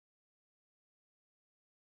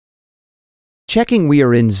Checking we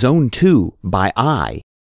are in Zone 2 by eye.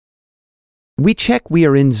 We check we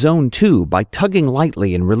are in Zone 2 by tugging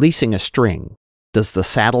lightly and releasing a string. Does the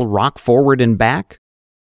saddle rock forward and back?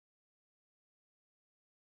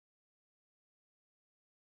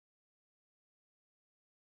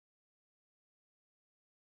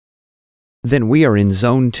 Then we are in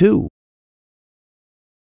Zone 2.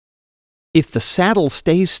 If the saddle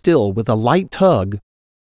stays still with a light tug,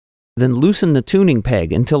 then loosen the tuning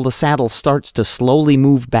peg until the saddle starts to slowly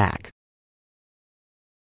move back.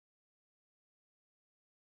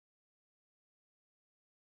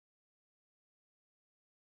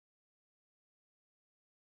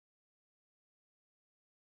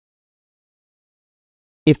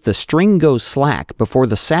 If the string goes slack before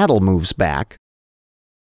the saddle moves back,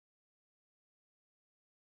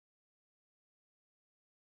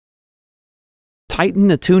 tighten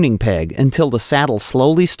the tuning peg until the saddle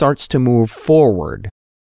slowly starts to move forward.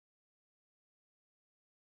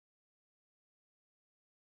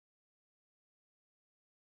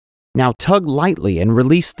 Now tug lightly and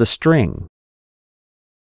release the string.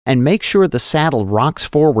 And make sure the saddle rocks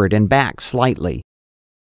forward and back slightly.